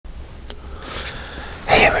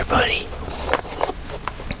everybody?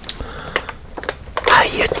 How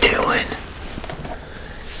you doing?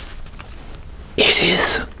 It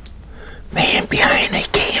is Man Behind the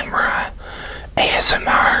Camera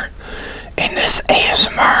ASMR. In this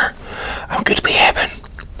ASMR, I'm going to be having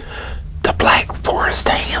the Black Forest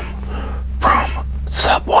ham from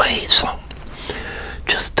Subway. So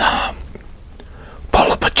just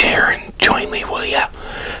pull up a chair and join me, will ya?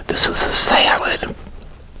 This is a salad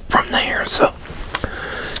from there, so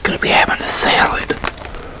gonna be having a salad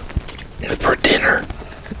for dinner.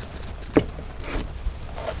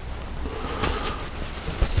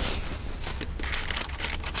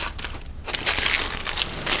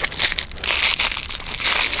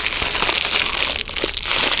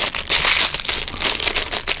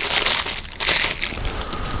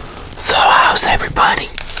 So how's everybody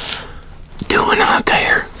doing out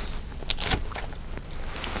there?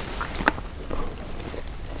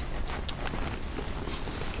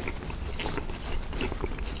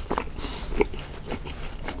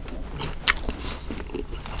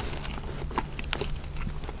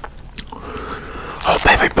 Hope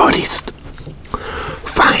everybody's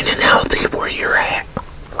fine and healthy where you're at.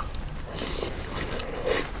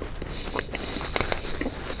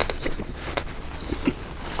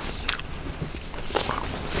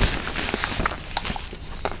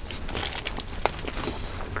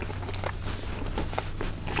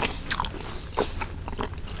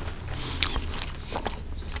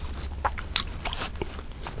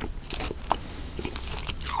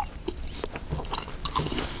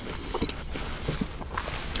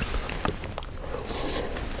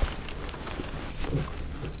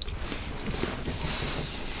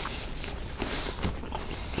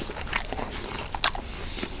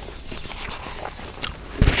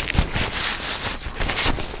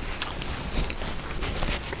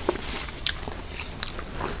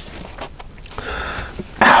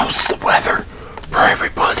 How's the weather for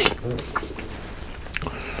everybody?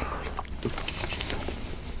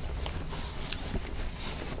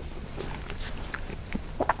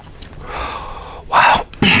 Wow,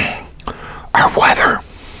 our weather,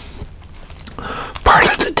 part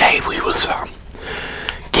of the day we was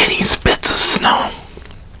getting spits of snow,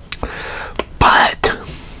 but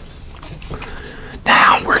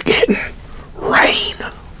now we're getting rain.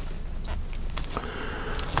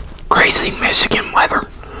 Crazy Michigan weather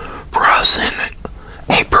for us in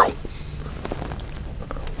April.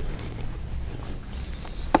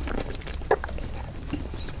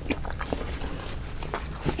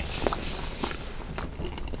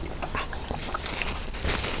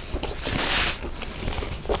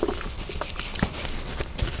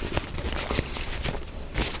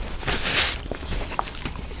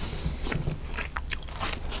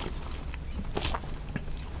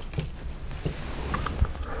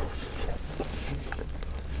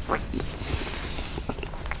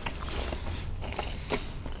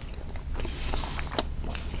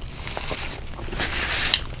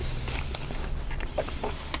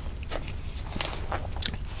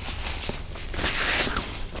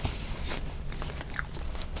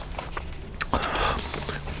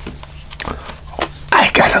 I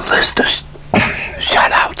got a list of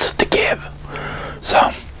shout outs to give.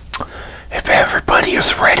 So, if everybody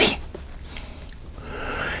is ready,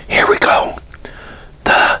 here we go.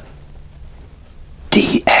 The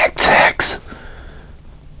DXX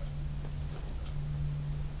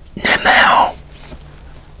Nimel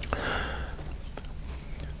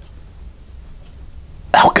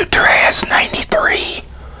Alcatraz 93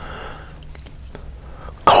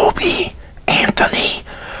 Kobe Anthony,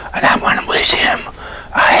 and I want to wish him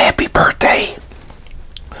a happy birthday.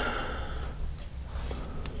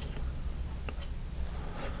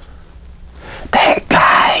 That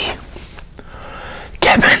guy,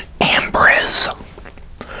 Kevin Ambrose,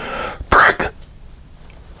 Brooke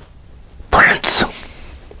Prince,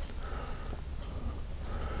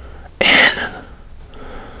 and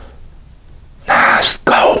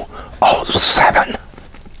Nasco 07,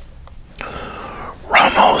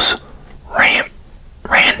 Ramos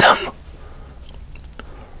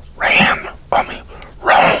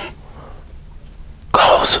Rome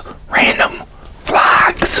goes random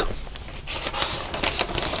vlogs.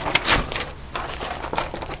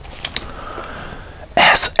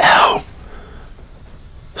 SL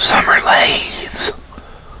Summer Lays,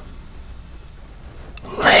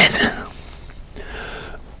 Lynn,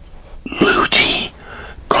 Luigi,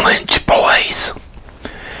 Glinch Boys,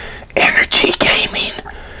 Energy Gaming,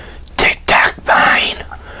 TikTok Vine,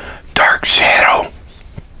 Dark Shadow,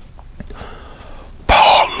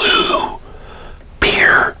 Paul Lou,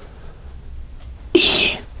 Beer,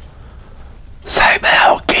 E,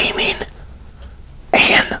 Cybel Gaming,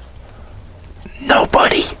 and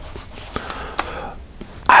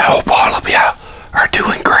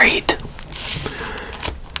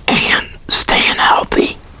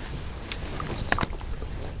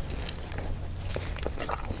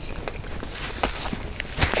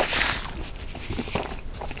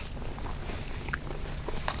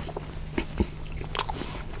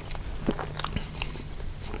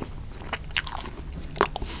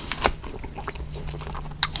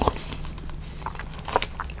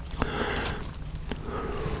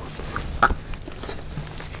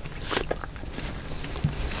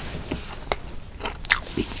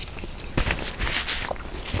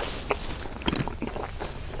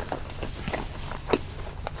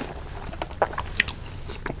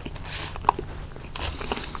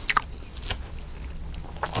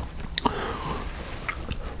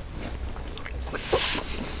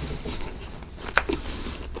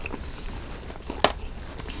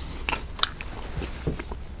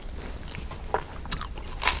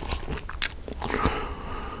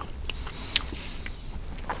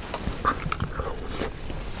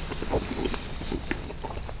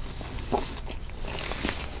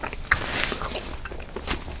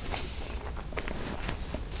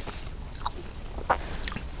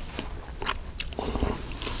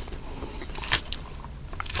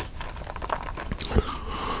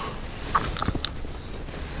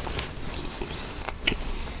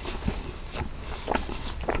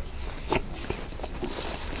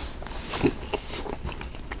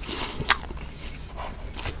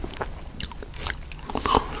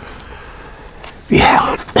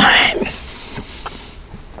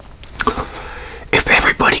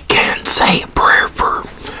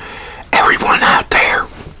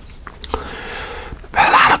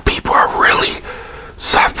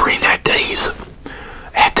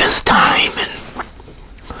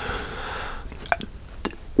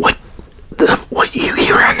what you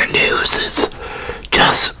hear on the news is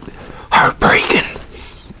just heartbreaking.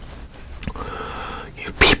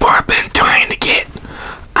 People have been trying to get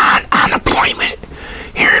on unemployment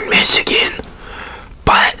here in Michigan,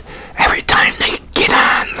 but every time they get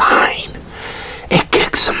online, it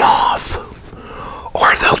kicks them off.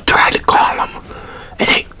 Or they'll try to call them, and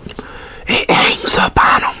it hangs up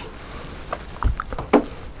on them.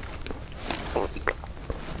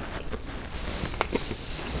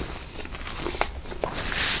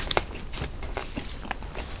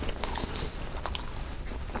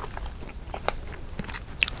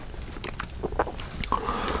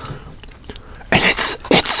 And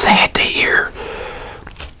it's sad to hear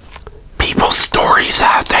people's stories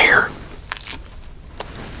out there.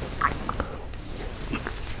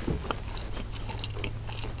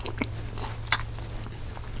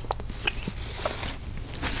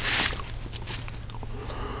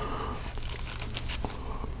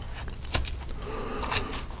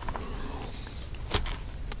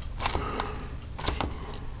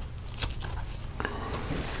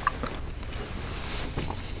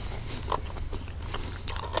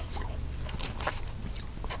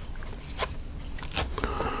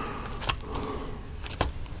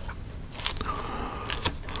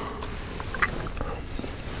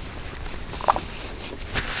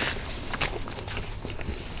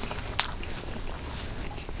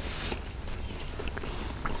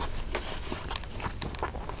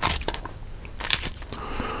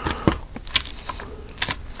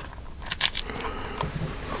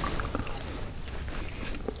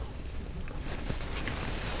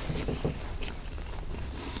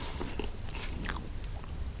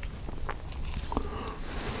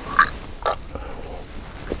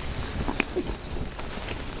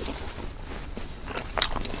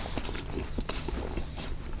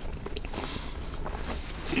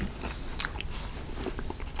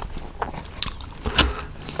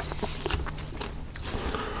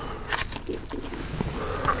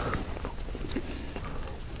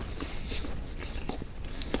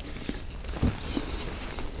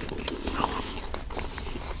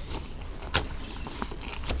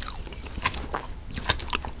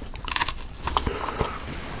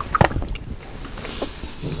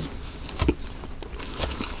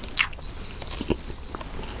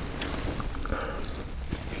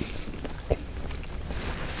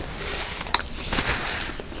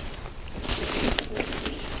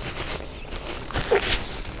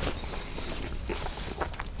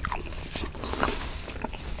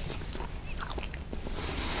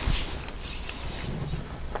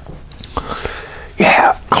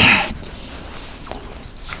 Yeah,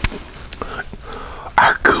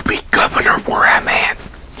 our goopy governor where I'm at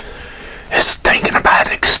is thinking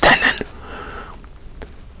about extending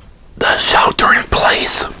the shelter in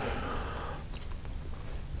place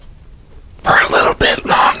for a little bit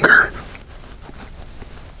longer.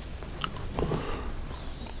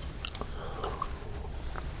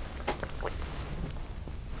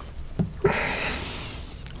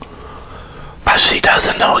 But she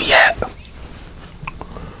doesn't know yet.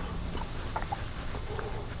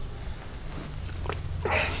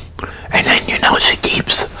 And then she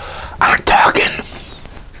keeps on talking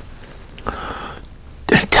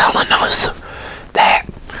and telling us that,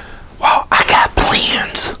 well, I got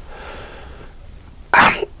plans.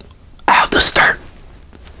 I'm out to start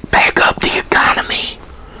back up the economy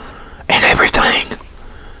and everything.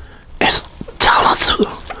 Is tell us,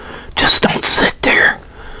 just don't sit there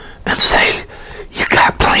and say you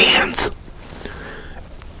got plans.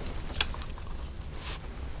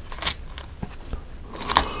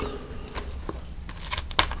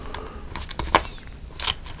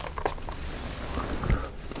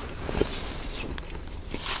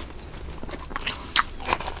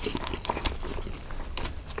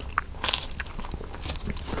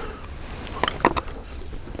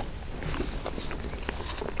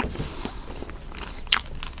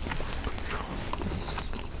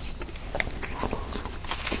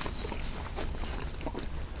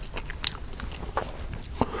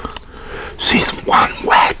 She's one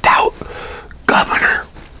whacked out governor.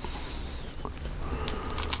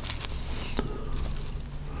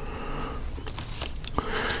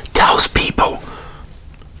 Tells people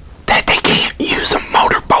that they can't use a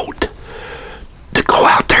motorboat to go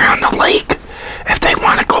out there on the lake if they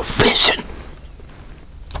want to go fishing.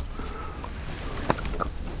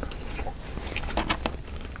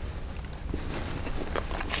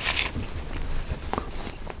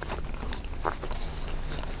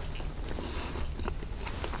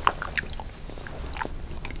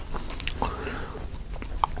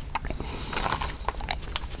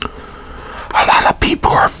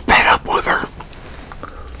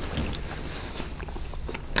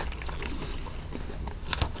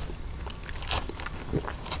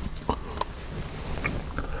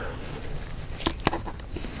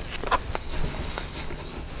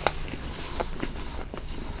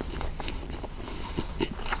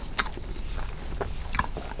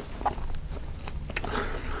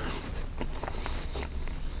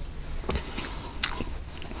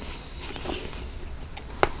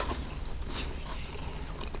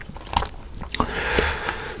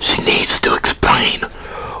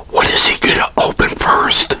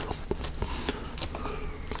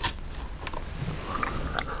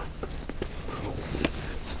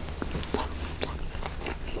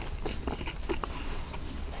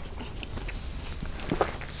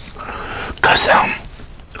 because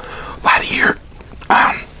a lot of your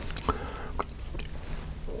um,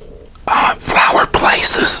 flower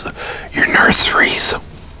places, your nurseries,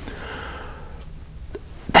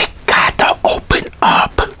 they got to open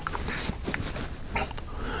up.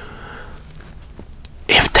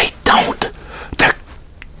 If they don't,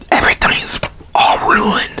 everything's all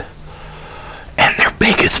ruined. And their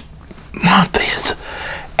biggest month is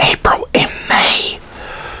April and May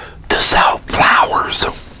to sell flowers.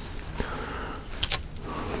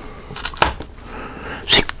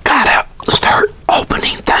 So you gotta start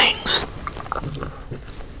opening things.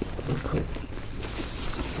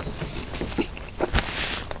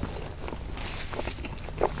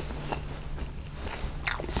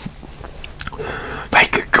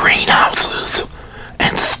 Like your greenhouses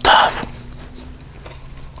and stuff.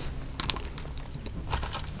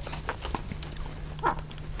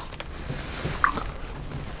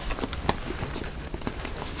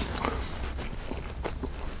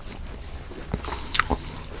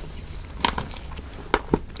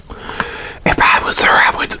 If I was her,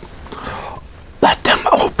 I would let them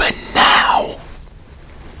open now.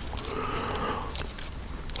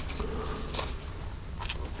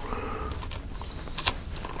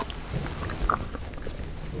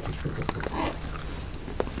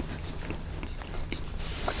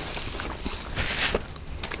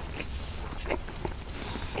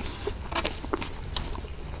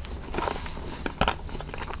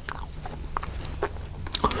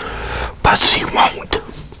 But she won't.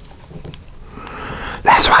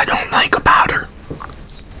 That's what I don't like about her.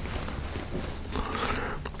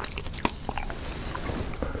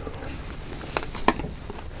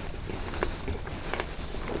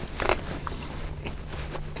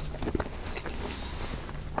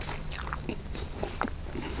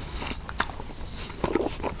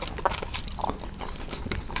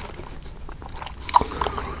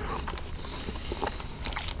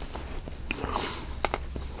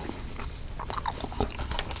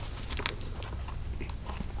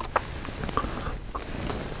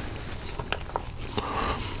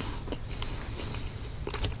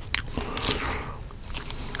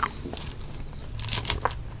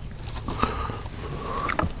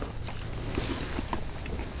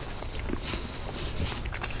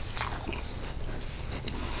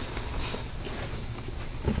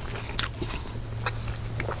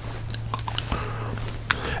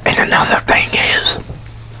 And another thing is,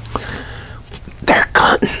 they're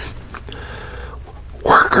cutting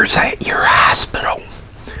workers at your hospital,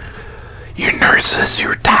 your nurses,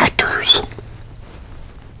 your doctors,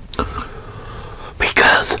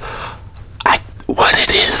 because what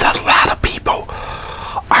it is, a lot of people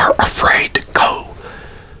are afraid to go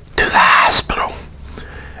to the hospital,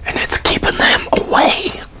 and it's keeping them away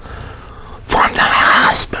from the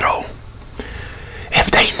hospital.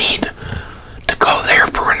 If they need to go there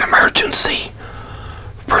for an emergency,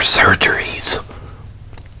 for surgeries,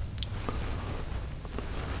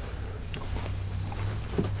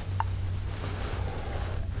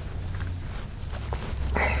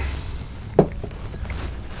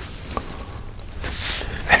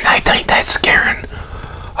 and I think that's scaring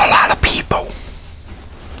a lot of people.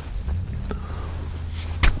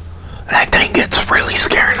 And I think it's really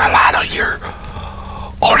scaring a lot of your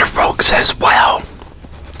older folks as well.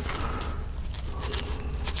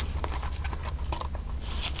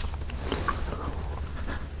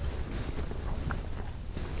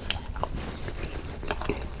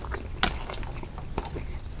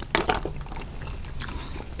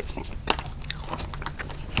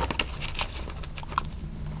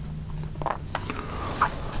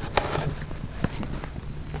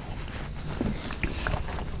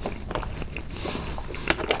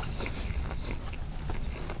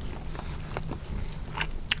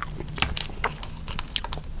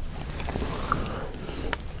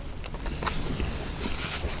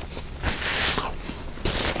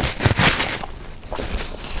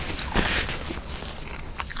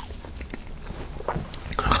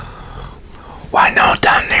 Well, I know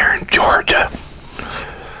down there in Georgia,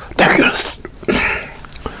 they're going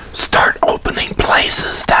to start opening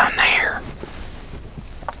places down there.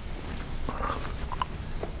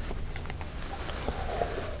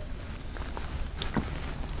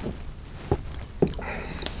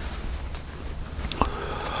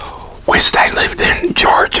 Wished I lived in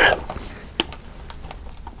Georgia.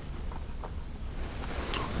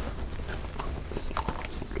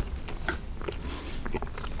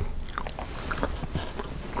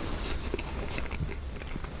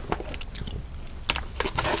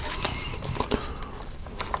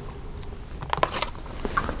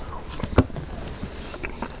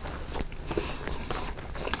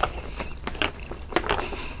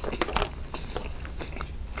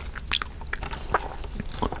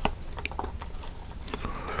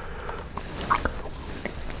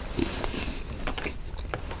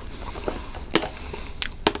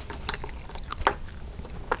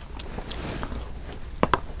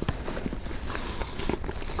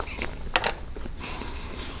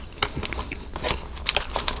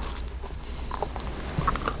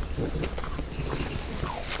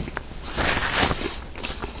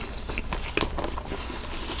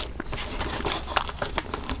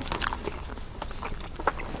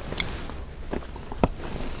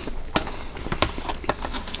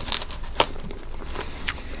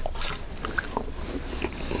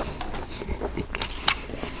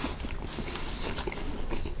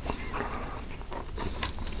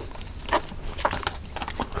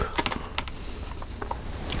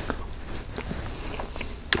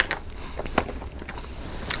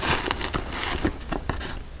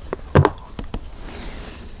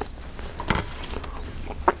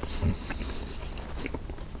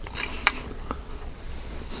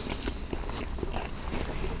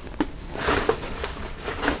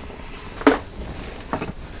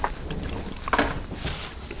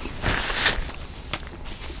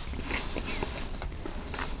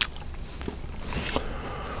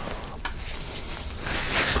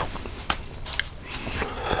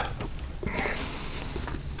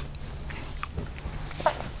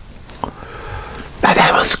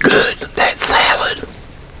 was good, that salad.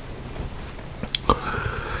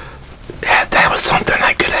 That was something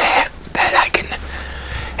I could have, that I can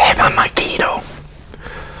have on my keto.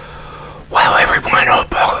 Well, everyone,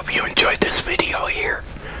 hope all of you enjoyed this video here.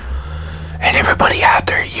 And everybody out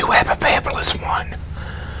there, you have a fabulous one.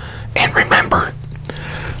 And remember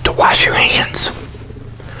to wash your hands.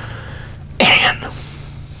 And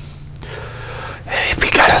if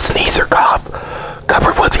you got a sneeze or cough,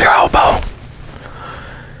 cover with your elbow.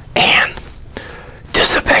 And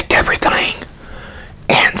disinfect everything.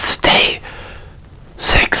 And stay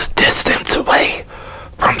 6 distance away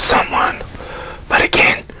from someone. But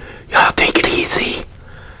again, y'all take it easy.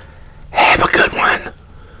 Have a good one.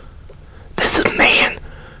 This is Man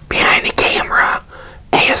Behind the Camera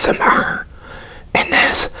ASMR. And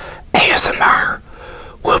this ASMR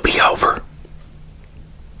will be over.